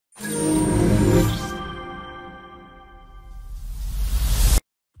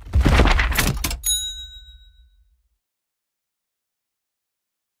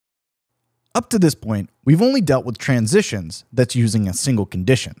Up to this point, we've only dealt with transitions that's using a single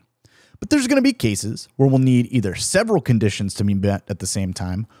condition. But there's going to be cases where we'll need either several conditions to be met at the same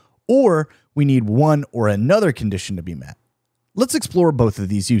time, or we need one or another condition to be met. Let's explore both of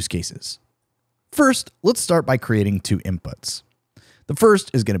these use cases. First, let's start by creating two inputs. The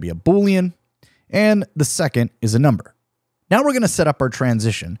first is going to be a Boolean, and the second is a number. Now we're going to set up our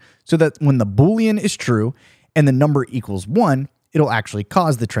transition so that when the Boolean is true and the number equals 1, it'll actually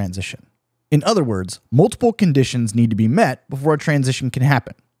cause the transition. In other words, multiple conditions need to be met before a transition can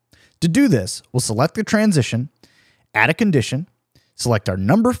happen. To do this, we'll select the transition, add a condition, select our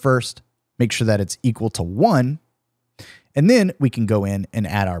number first, make sure that it's equal to 1, and then we can go in and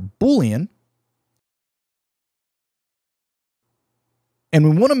add our Boolean. And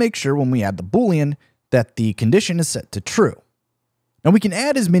we want to make sure when we add the Boolean that the condition is set to true. Now we can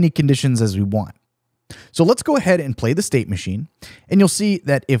add as many conditions as we want. So let's go ahead and play the state machine, and you'll see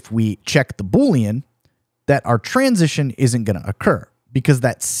that if we check the Boolean, that our transition isn't going to occur because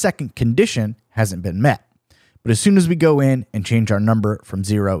that second condition hasn't been met. But as soon as we go in and change our number from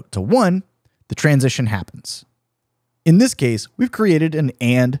 0 to 1, the transition happens. In this case, we've created an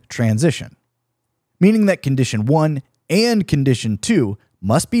AND transition, meaning that condition 1 and condition 2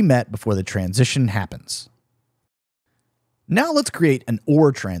 must be met before the transition happens. Now let's create an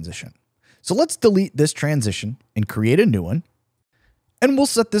OR transition. So let's delete this transition and create a new one. And we'll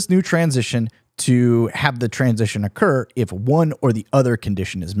set this new transition to have the transition occur if one or the other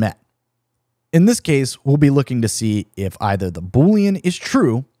condition is met. In this case, we'll be looking to see if either the Boolean is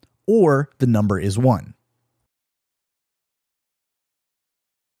true or the number is 1.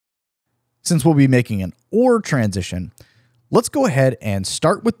 Since we'll be making an OR transition, let's go ahead and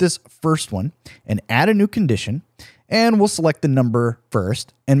start with this first one and add a new condition. And we'll select the number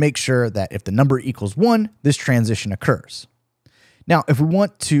first and make sure that if the number equals 1, this transition occurs. Now, if we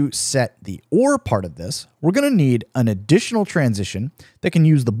want to set the OR part of this, we're going to need an additional transition that can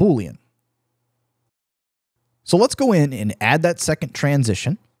use the Boolean. So let's go in and add that second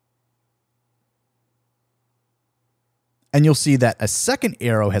transition. And you'll see that a second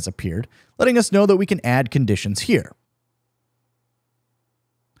arrow has appeared, letting us know that we can add conditions here.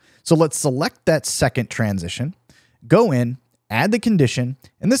 So let's select that second transition, go in, add the condition,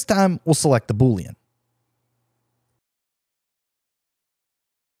 and this time we'll select the Boolean.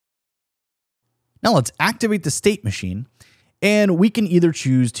 Now let's activate the state machine, and we can either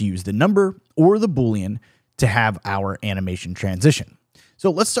choose to use the number or the Boolean to have our animation transition. So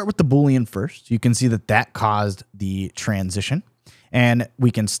let's start with the Boolean first. You can see that that caused the transition, and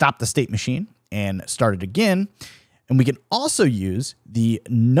we can stop the state machine and start it again. And we can also use the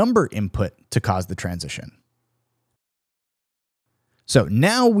number input to cause the transition. So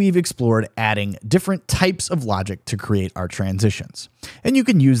now we've explored adding different types of logic to create our transitions. And you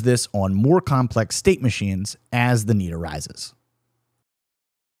can use this on more complex state machines as the need arises.